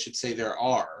I should say there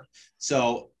are.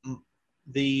 So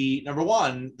the number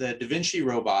one, the Da Vinci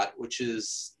robot, which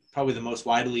is probably the most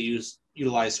widely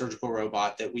utilized surgical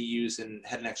robot that we use in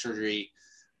head and neck surgery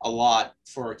a lot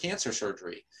for cancer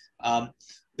surgery.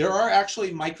 There are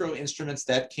actually micro instruments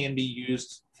that can be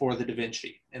used for the Da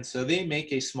Vinci. And so they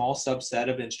make a small subset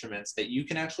of instruments that you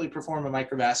can actually perform a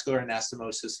microvascular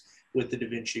anastomosis with the Da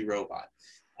Vinci robot.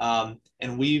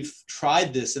 And we've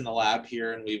tried this in the lab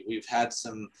here, and we've had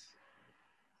some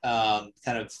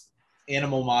kind of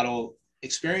animal model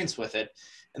experience with it.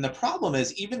 And the problem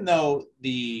is, even though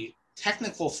the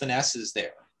technical finesse is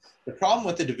there, the problem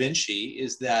with the Da Vinci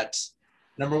is that,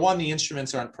 number one, the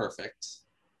instruments aren't perfect.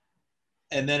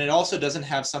 And then it also doesn't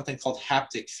have something called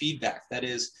haptic feedback. That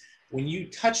is, when you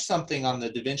touch something on the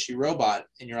Da Vinci robot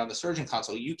and you're on the surgeon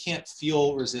console, you can't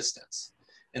feel resistance.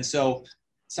 And so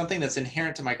something that's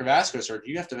inherent to microvascular surgery,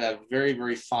 you have to have very,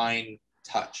 very fine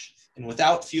touch. And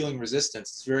without feeling resistance,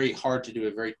 it's very hard to do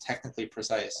a very technically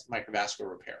precise microvascular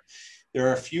repair. There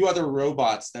are a few other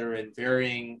robots that are in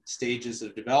varying stages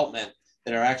of development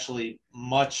that are actually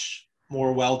much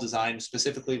more well-designed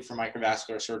specifically for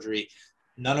microvascular surgery,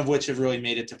 none of which have really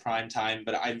made it to prime time,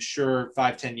 but I'm sure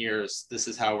 5-10 years, this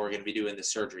is how we're going to be doing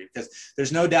this surgery, because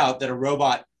there's no doubt that a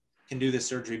robot can do this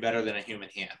surgery better than a human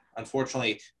hand.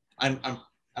 Unfortunately, I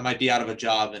might be out of a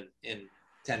job in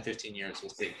 10-15 years,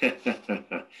 we'll see.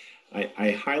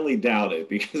 I highly doubt it,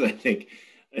 because I think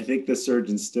the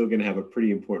surgeon's still going to have a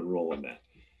pretty important role in that.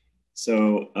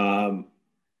 So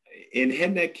in head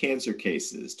and neck cancer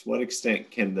cases, to what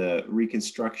extent can the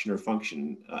reconstruction or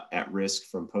function at risk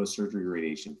from post-surgery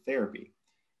radiation therapy?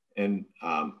 And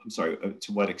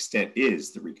to what extent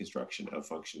is the reconstruction of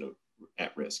function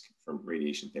at risk from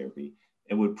radiation therapy?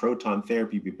 And would proton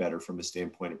therapy be better from a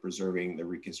standpoint of preserving the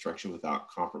reconstruction without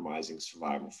compromising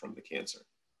survival from the cancer?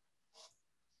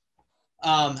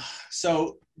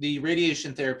 So the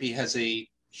radiation therapy has a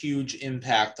huge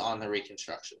impact on the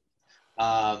reconstruction.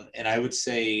 And I would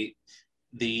say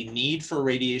the need for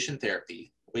radiation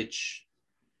therapy, which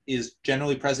is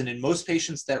generally present in most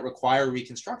patients that require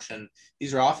reconstruction,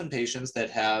 these are often patients that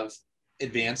have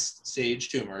advanced stage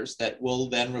tumors that will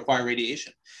then require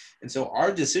radiation. And so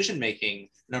our decision-making,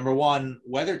 number one,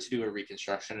 whether to do a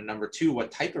reconstruction, and number two, what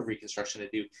type of reconstruction to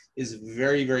do, is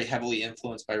very, very heavily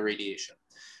influenced by radiation.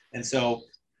 And so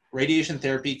radiation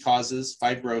therapy causes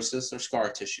fibrosis or scar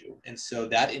tissue. And so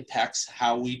that impacts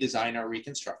how we design our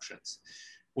reconstructions.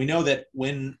 We know that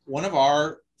when one of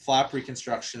our flap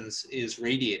reconstructions is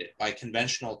radiated by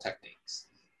conventional techniques,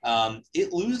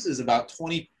 it loses about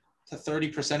 20 to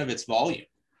 30% of its volume.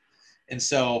 And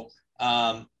so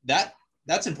that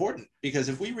that's important, because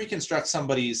if we reconstruct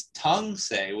somebody's tongue,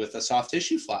 say, with a soft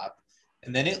tissue flap,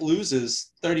 and then it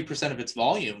loses 30% of its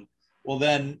volume, well,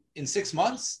 then in 6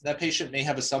 months, that patient may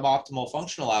have a suboptimal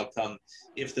functional outcome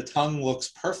if the tongue looks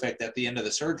perfect at the end of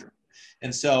the surgery.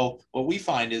 And so what we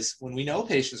find is when we know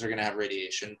patients are going to have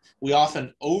radiation, we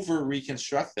often over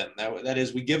reconstruct them. That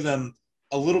is, we give them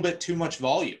a little bit too much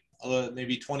volume,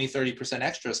 maybe 20, 30%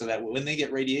 extra, so that when they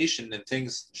get radiation and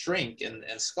things shrink and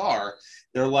scar,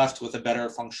 they're left with a better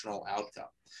functional outcome.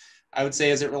 I would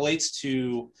say, as it relates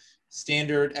to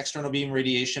standard external beam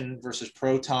radiation versus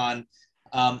proton,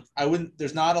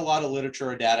 there's not a lot of literature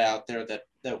or data out there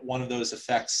that one of those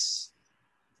affects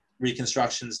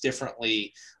reconstructions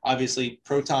differently. Obviously,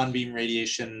 proton beam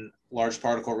radiation, large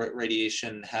particle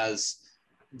radiation, has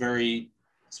very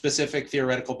specific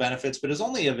theoretical benefits, but is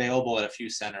only available at a few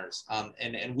centers.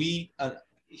 And we,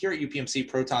 here at UPMC,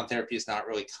 proton therapy is not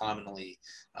really commonly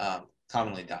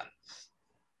done.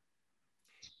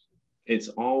 It's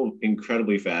all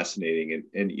incredibly fascinating.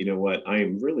 And you know what? I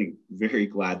am really very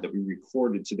glad that we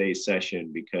recorded today's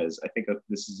session, because I think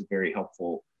this is a very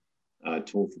helpful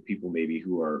tool for people maybe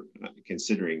who are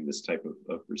considering this type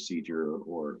of procedure,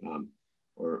 or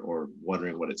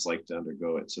wondering what it's like to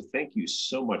undergo it. So thank you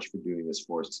so much for doing this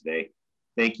for us today.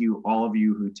 Thank you, all of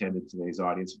you who attended today's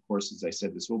audience. Of course, as I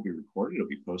said, this will be recorded. It'll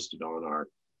be posted on our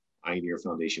Eye and Ear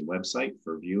Foundation website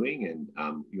for viewing,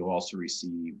 and you'll also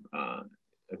receive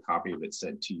a copy of it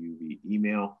sent to you via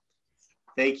email.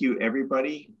 Thank you,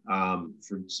 everybody,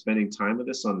 for spending time with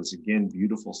us on this, again,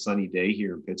 beautiful sunny day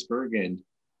here in Pittsburgh, and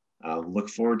look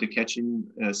forward to catching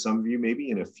some of you maybe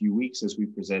in a few weeks as we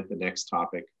present the next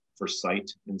topic for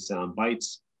Sight and Sound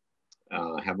Bites.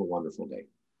 Have a wonderful day.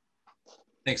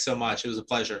 Thanks so much. It was a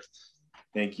pleasure.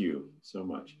 Thank you so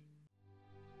much.